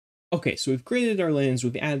Okay, so we've created our lens,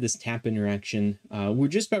 we've added this tap interaction. We're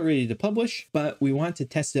just about ready to publish, but we want to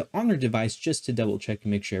test it on our device just to double check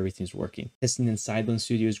and make sure everything's working. Testing inside Lens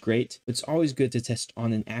Studio is great, but it's always good to test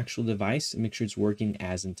on an actual device and make sure it's working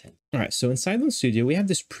as intended. All right, so inside Lens Studio, we have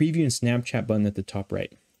this preview and Snapchat button at the top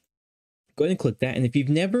right. Go ahead and click that, and if you've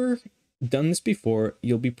never done this before,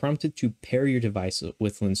 you'll be prompted to pair your device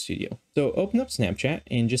with Lens Studio. So open up Snapchat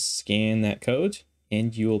and just scan that code,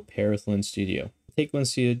 and you will pair with Lens Studio. Take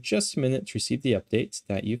Lens Studio just a minute to receive the update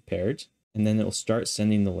that you've paired, and then it will start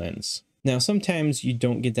sending the lens. Now, sometimes you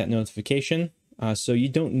don't get that notification, so you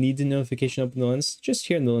don't need the notification open the lens. Just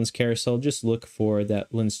here in the lens carousel, just look for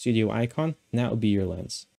that Lens Studio icon, and that will be your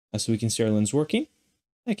lens. So we can see our lens working.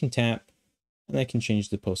 I can tap, and I can change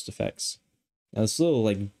the post effects. Now, this little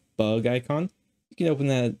like bug icon, you can open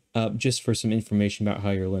that up just for some information about how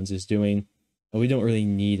your lens is doing. We don't really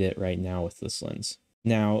need it right now with this lens.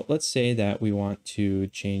 Now, let's say that we want to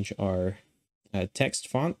change our text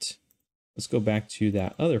font. Let's go back to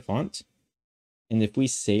that other font. And if we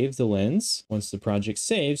save the lens, once the project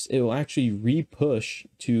saves, it will actually re-push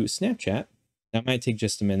to Snapchat. That might take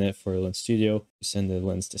just a minute for Lens Studio to send the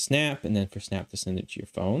lens to Snap, and then for Snap to send it to your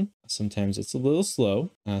phone. Sometimes it's a little slow,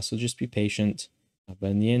 so just be patient. But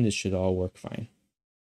in the end, it should all work fine.